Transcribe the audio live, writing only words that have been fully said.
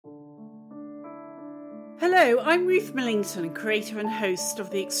Hello, I'm Ruth Millington, creator and host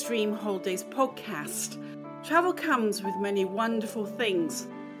of the Extreme Holidays podcast. Travel comes with many wonderful things,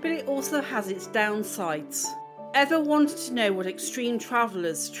 but it also has its downsides. Ever wanted to know what extreme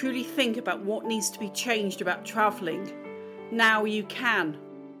travellers truly think about what needs to be changed about travelling? Now you can.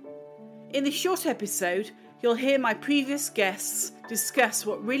 In this short episode, you'll hear my previous guests discuss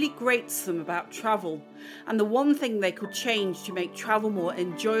what really grates them about travel and the one thing they could change to make travel more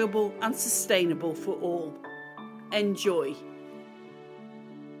enjoyable and sustainable for all. Enjoy.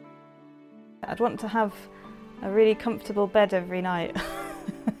 I'd want to have a really comfortable bed every night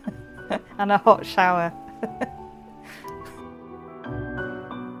and a hot shower.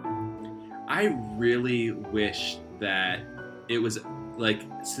 I really wish that it was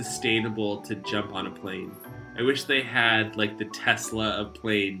sustainable to jump on a plane. I wish they had the Tesla of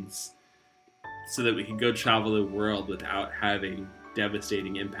planes so that we could go travel the world without having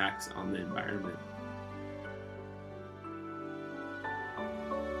devastating impacts on the environment.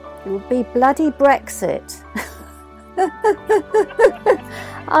 It would be bloody Brexit.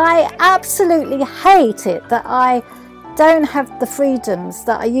 I absolutely hate it that I don't have the freedoms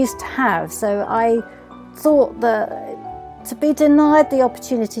that I used to have. So I thought that to be denied the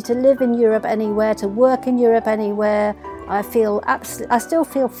opportunity to live in Europe anywhere, to work in Europe anywhere, I still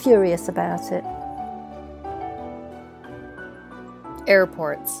feel furious about it.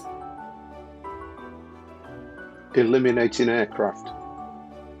 Airports. Eliminating aircraft.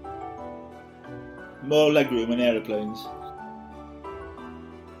 More legroom in aeroplanes.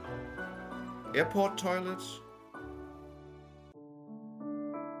 Airport toilets.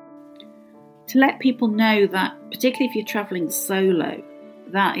 To let people know that, particularly if you're travelling solo,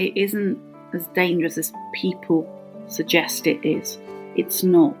 that it isn't as dangerous as people suggest it is. It's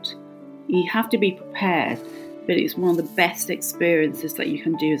not. You have to be prepared, but it's one of the best experiences that you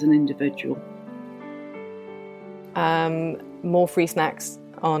can do as an individual. More free snacks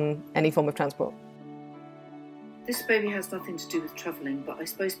on any form of transport. This maybe has nothing to do with travelling, but I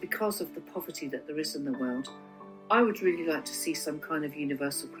suppose because of the poverty that there is in the world, I would really like to see some kind of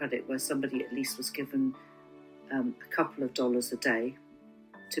universal credit where somebody at least was given a couple of dollars a day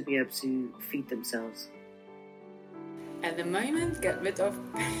to be able to feed themselves. At the moment, get rid of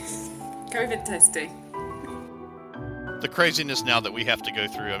COVID testing. The craziness now that we have to go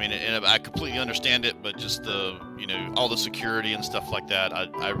through, and I completely understand it, but just all the security and stuff like that,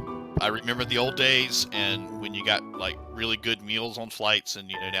 I remember the old days, and when you got really good meals on flights, and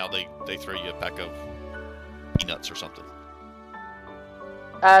now they throw you a pack of peanuts or something.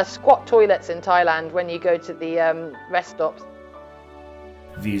 Squat toilets in Thailand when you go to the rest stops.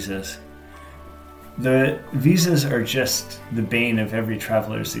 Visas. The visas are just the bane of every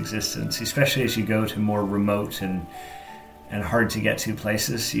traveler's existence, especially as you go to more remote and hard to get to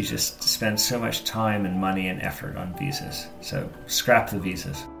places. You just spend so much time and money and effort on visas. So scrap the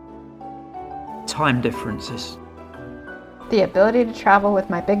visas. Time differences. The ability to travel with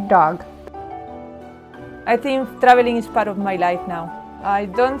my big dog. I think traveling is part of my life now. I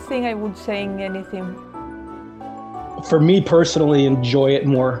don't think I would change anything. For me personally, enjoy it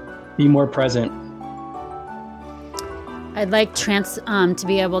more, be more present. I'd like to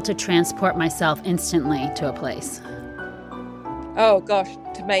be able to transport myself instantly to a place. Oh gosh,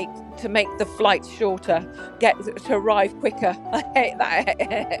 to make the flights shorter, to arrive quicker. I hate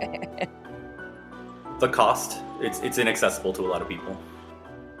that. The cost, it's inaccessible to a lot of people.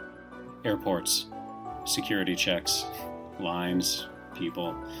 Airports, security checks, lines,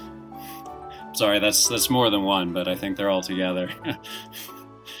 people. Sorry, that's more than one, but I think they're all together.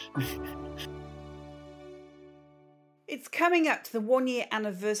 It's coming up to the 1-year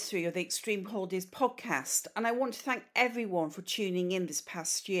anniversary of the Extreme Holidays podcast, and I want to thank everyone for tuning in this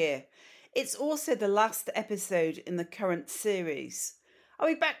past year. It's also the last episode in the current series. I'll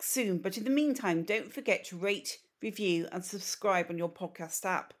be back soon, but in the meantime, don't forget to rate, review and subscribe on your podcast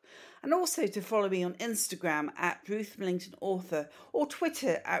app. And also to follow me on Instagram at Ruth Millington Author or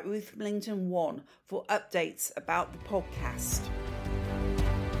Twitter at Ruth Millington1 for updates about the podcast.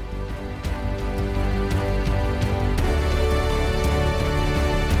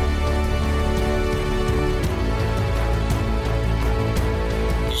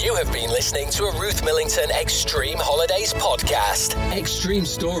 You have been listening to a Ruth Millington Extreme Holidays podcast. Extreme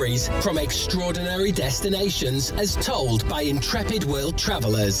stories from extraordinary destinations as told by intrepid world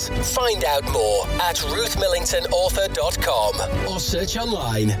travellers. Find out more at ruthmillingtonauthor.com or search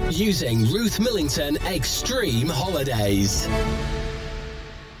online using Ruth Millington Extreme Holidays.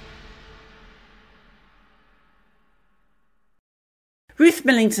 Ruth Ruth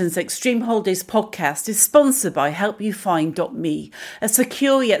Millington's Extreme Holidays podcast is sponsored by HelpYouFind.me, a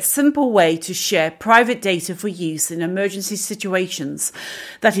secure yet simple way to share private data for use in emergency situations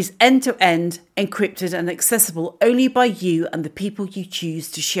that is end-to-end, encrypted and accessible only by you and the people you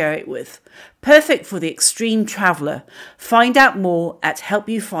choose to share it with. Perfect for the extreme traveller. Find out more at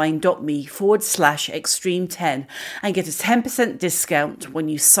helpyoufindme/extreme10 and get a 10% discount when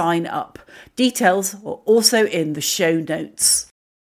you sign up. Details are also in the show notes.